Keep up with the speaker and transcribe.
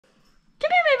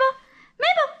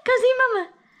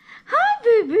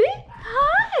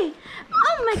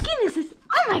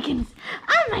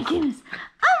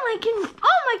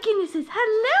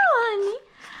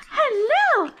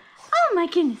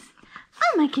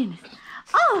goodness.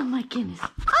 Oh my goodness.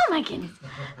 Oh my goodness.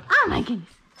 Oh my goodness.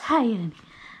 Hi, Annie.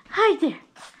 Hi there.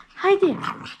 Hi there.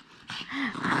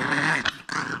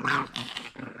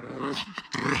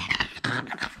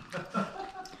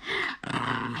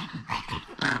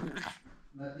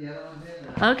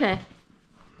 Okay.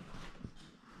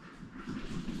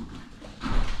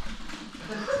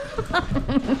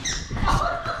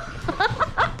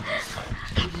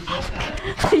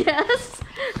 Yes.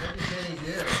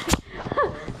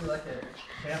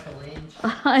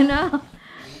 I know.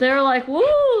 They were like,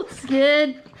 woo,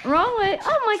 skid. Wrong way.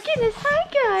 Oh my goodness. Hi,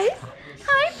 guys.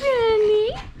 Hi,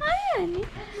 Penny. Hi, Annie.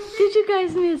 Did you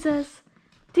guys miss us?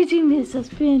 Did you miss us,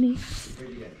 Penny?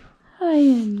 Hi,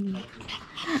 Annie.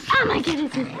 Oh my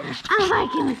goodness. Oh my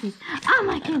goodness. Oh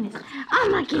my goodness. Oh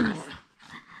my goodness.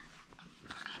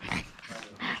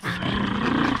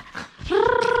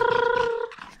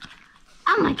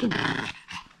 Oh my goodness.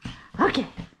 Okay.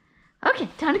 Okay,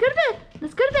 time to go to bed.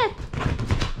 Let's go to bed.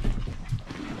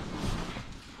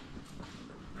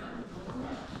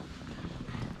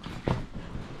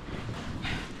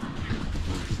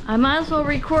 I might as well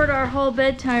record our whole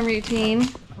bedtime routine.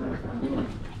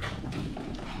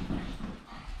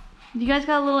 You guys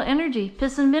got a little energy.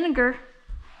 Piss and vinegar.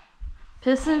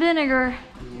 Piss and vinegar.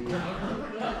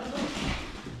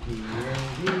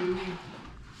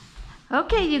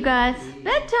 Okay, you guys.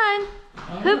 Bedtime.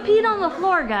 Who peed on the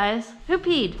floor, guys? Who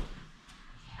peed?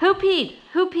 Who peed?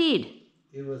 Who peed?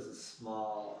 It was a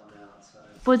small amount. So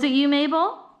Was it you,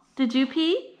 Mabel? Did you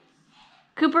pee?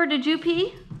 Couper, did you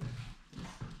pee?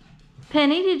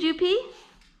 Penny, did you pee?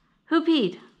 Who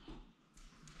peed?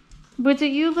 Was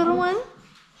it you, little one?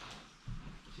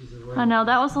 I know,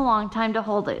 that was a long time to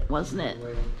hold it, wasn't it?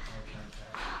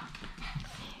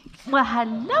 Well,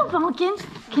 hello, Pumpkin.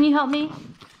 Can you help me?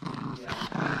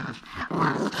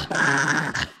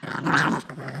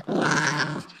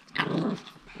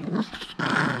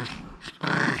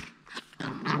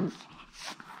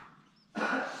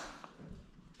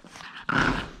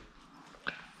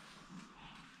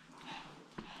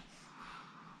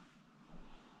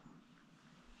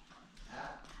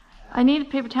 I need a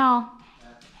paper towel.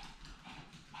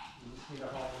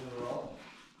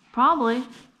 Probably.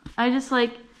 I just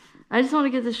want to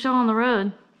get the show on the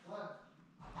road.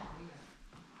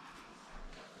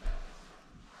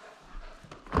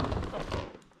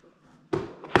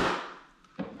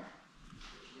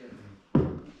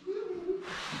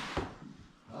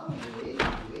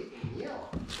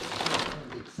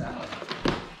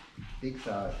 Big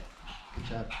salad. Good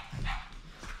job.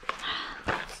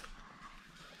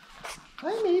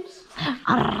 Hi, Mabes.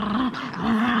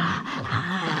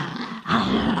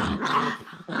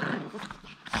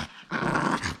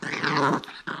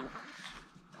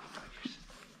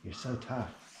 You're so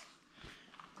tough.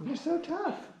 You're so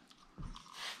tough.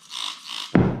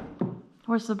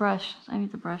 Where's the brush? I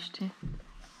need the brush too.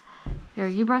 Here,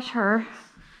 you brush her.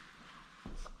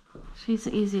 She's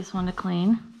the easiest one to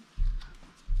clean.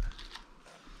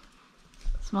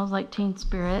 Smells like Teen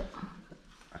Spirit.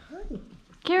 Hi. Come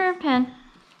here, Pen.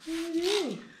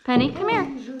 Penny, come here.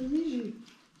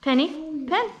 Penny,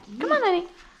 Pen, come on, honey.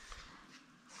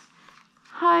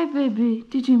 Hi, baby.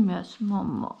 Did you miss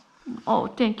Mama? Oh,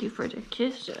 thank you for the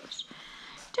kisses.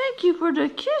 Thank you for the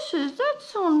kisses. That's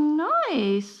so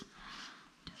nice.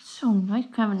 That's so nice.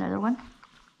 Can I have another one?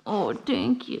 Oh,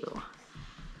 thank you.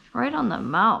 Right on the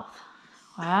mouth.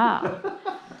 Wow.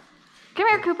 Come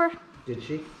here, Couper. Did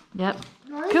she? Yep.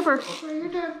 Right. Couper. Okay, you're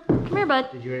done. Come here, bud.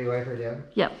 Did you already wipe her down?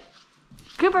 Yep.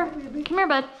 Couper, come here,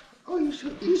 bud. Oh, you're so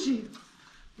easy.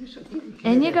 You're so easy.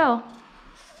 In you go.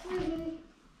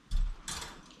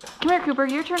 Come here, Couper.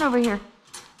 Your turn over here.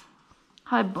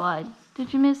 Hi, bud.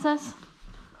 Did you miss us?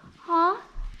 Huh?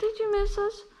 Did you miss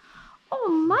us? Oh,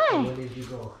 my. Where did you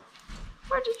go?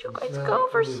 Where did you guys smell go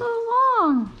like for food. so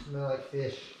long? You smell like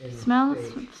fish. And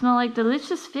Smell like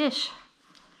delicious fish.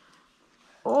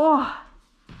 Oh.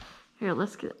 Here,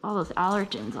 let's get all those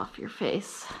allergens off your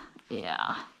face.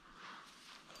 Yeah.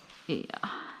 Yeah.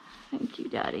 Thank you,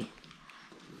 Daddy.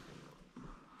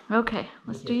 Okay,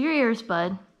 let's do your ears,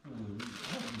 bud.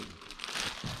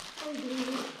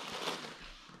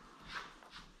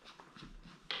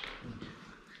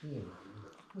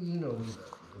 Well, you know we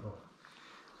love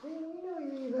you. You know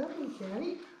you love me,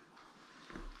 Daddy.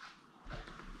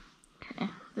 Okay,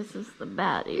 this is the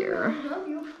bad ear. I love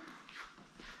you.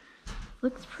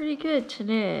 Looks pretty good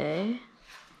today.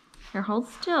 Here, hold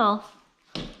still.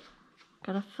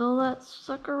 Gotta fill that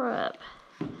sucker up.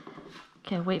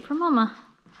 Okay, wait for Mama.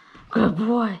 Good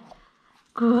boy.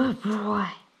 Good boy.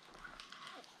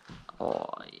 Oh,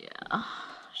 yeah.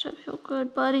 Should feel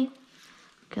good, buddy.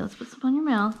 Okay, let's put some on your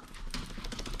mouth.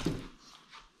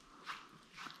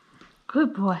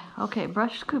 Good boy. Okay,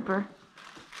 brush Couper.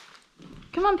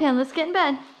 Come on, Pen, let's get in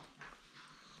bed.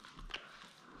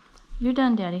 You're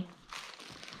done, Daddy.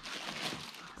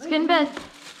 Let's get in bed.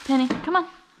 Penny, come on.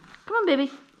 Come on, baby.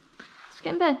 Let's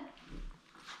get in bed.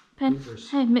 Pen,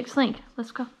 hey, mixed link.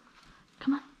 Let's go.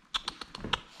 Come on.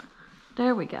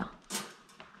 There we go.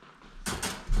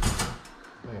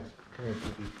 Come here,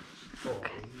 baby.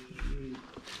 Okay.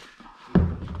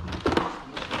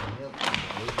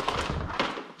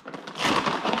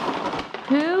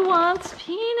 Who wants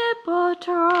peanut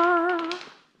butter?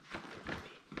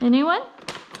 Anyone?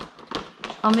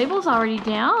 Oh, Mabel's already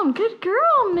down. Good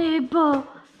girl, Mabel.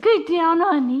 Good down,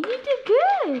 honey. You did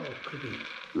good.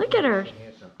 Look at her.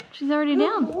 She's already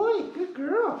down. Good boy. Good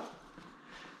girl.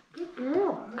 Good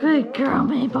girl. Good girl,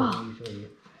 Mabel.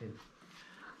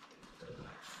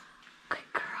 Good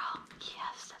girl.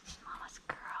 Yes, that's Mama's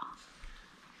girl.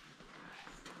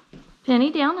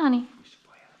 Penny down, honey.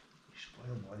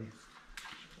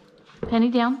 Penny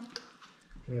down.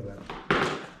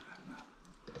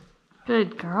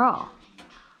 Good girl.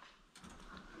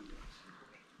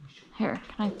 Here,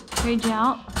 can I trade you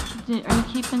out? Are you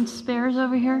keeping spares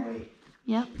over here?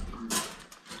 Yep.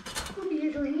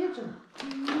 You're so handsome.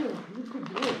 You're good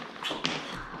boy.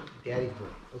 Daddy's boy.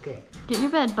 Okay. Get in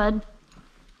your bed, bud.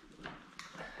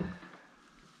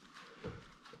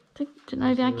 Didn't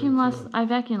I vacuum last? I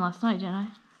vacuumed last night, didn't I? I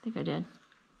think I did.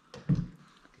 Good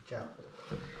job.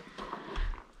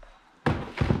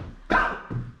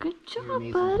 Good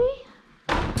job, buddy.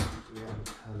 Yeah,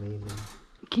 amazing.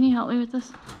 Can you help me with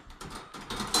this?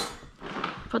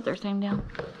 Put their thing down.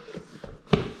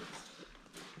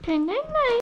 Okay, night night.